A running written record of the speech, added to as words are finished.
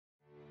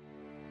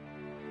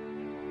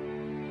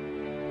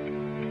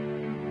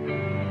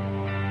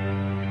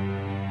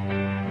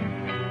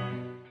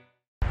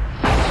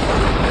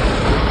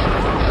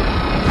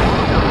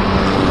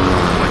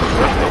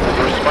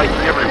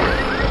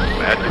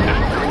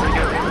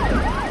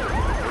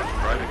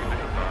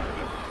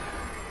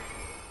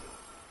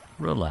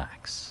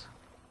relax.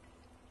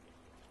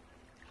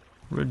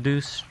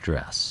 Reduce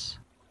stress.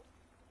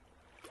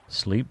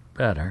 Sleep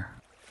better.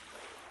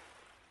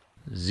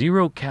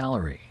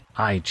 0-calorie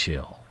eye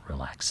chill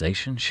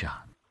relaxation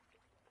shot.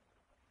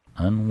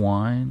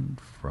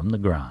 Unwind from the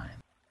grind.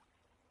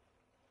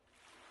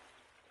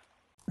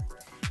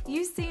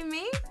 You see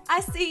me,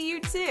 I see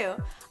you too.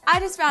 I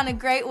just found a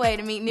great way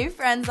to meet new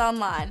friends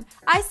online.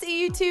 I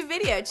See You Too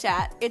video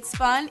chat. It's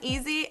fun,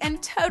 easy,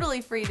 and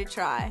totally free to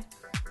try.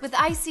 With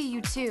I See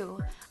You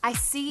Too, I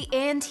see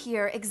and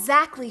hear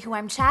exactly who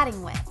I'm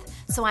chatting with,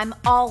 so I'm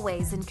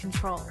always in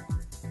control.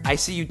 I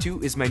See You Too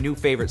is my new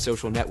favorite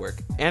social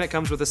network, and it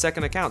comes with a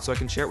second account so I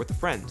can share it with a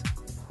friend.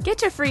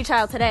 Get your free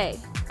trial today,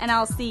 and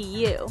I'll see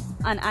you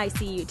on I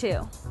See You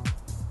Too.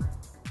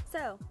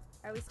 So,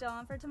 are we still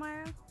on for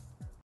tomorrow?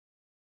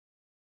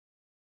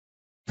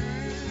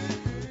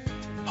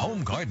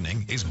 Home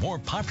gardening is more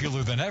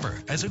popular than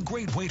ever as a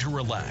great way to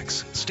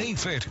relax, stay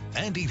fit,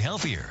 and eat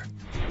healthier.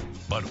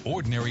 But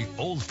ordinary,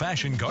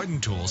 old-fashioned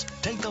garden tools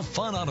take the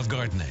fun out of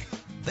gardening.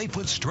 They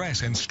put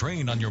stress and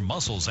strain on your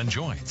muscles and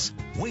joints,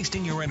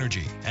 wasting your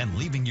energy and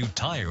leaving you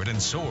tired and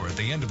sore at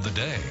the end of the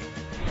day.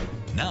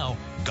 Now,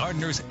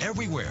 gardeners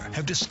everywhere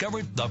have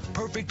discovered the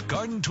perfect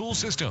garden tool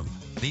system,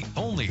 the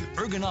only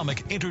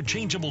ergonomic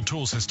interchangeable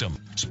tool system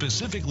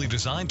specifically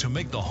designed to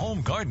make the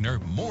home gardener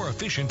more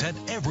efficient at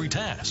every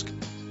task.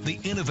 The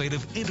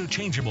innovative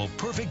interchangeable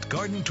perfect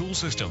garden tool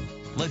system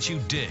lets you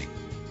dig,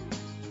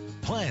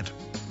 plant,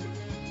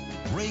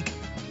 rake,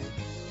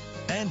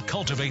 and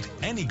cultivate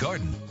any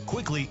garden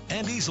quickly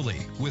and easily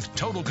with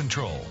total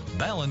control,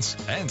 balance,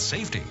 and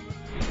safety.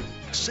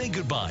 Say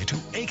goodbye to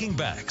aching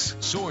backs,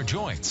 sore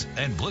joints,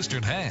 and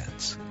blistered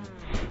hands.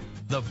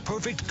 The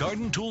perfect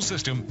garden tool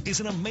system is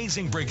an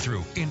amazing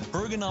breakthrough in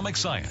ergonomic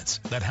science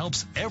that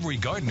helps every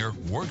gardener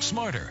work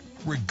smarter,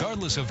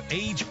 regardless of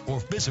age or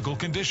physical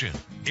condition.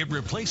 It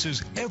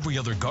replaces every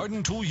other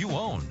garden tool you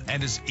own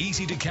and is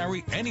easy to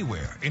carry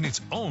anywhere in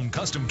its own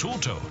custom tool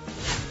tote.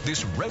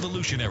 This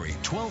revolutionary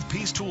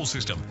 12-piece tool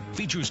system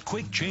features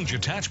quick change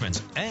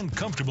attachments and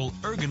comfortable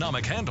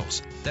ergonomic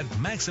handles that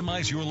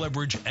maximize your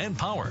leverage and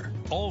power,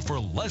 all for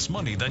less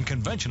money than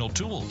conventional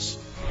tools.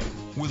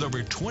 With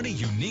over 20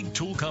 unique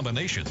tool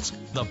combinations,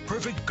 the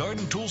perfect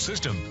garden tool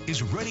system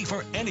is ready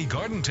for any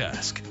garden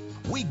task.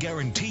 We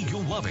guarantee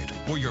you'll love it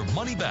or your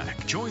money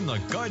back. Join the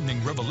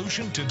gardening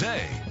revolution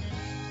today.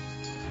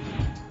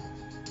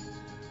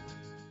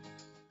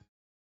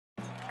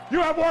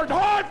 You have worked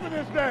hard for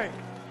this day.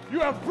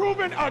 You have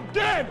proven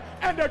again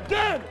and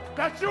again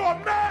that you're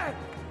a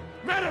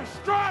man of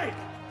strength.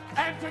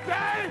 And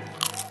today,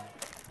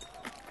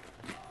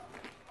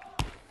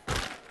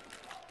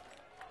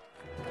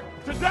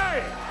 we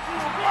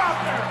will go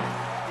out there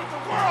with the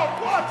world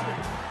watching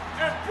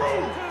and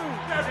prove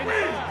that we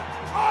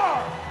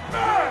are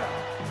men.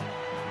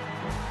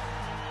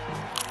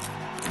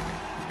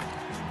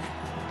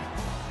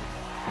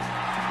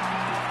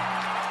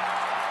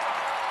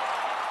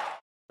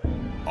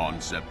 On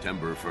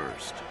September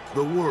 1st,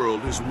 the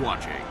world is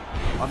watching.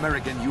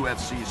 American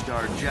UFC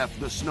star Jeff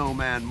the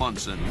Snowman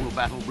Munson will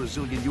battle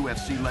Brazilian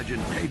UFC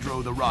legend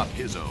Pedro the Rock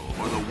Rizzo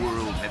for the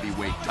world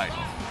heavyweight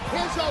title.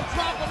 Rizzo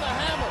dropping the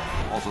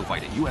hammer. Also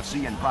fighting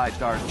UFC and Pride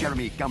stars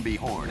Jeremy Gumby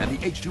Horn and the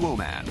H2O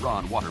man,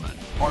 Ron Waterman.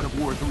 Art of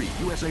War 3,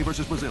 USA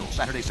versus Brazil,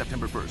 Saturday,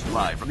 September 1st,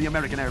 live from the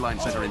American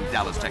Airlines Center in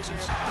Dallas,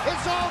 Texas.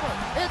 It's over.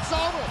 It's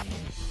over.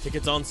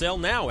 Tickets on sale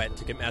now at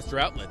Ticketmaster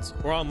outlets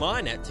or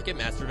online at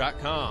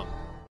Ticketmaster.com.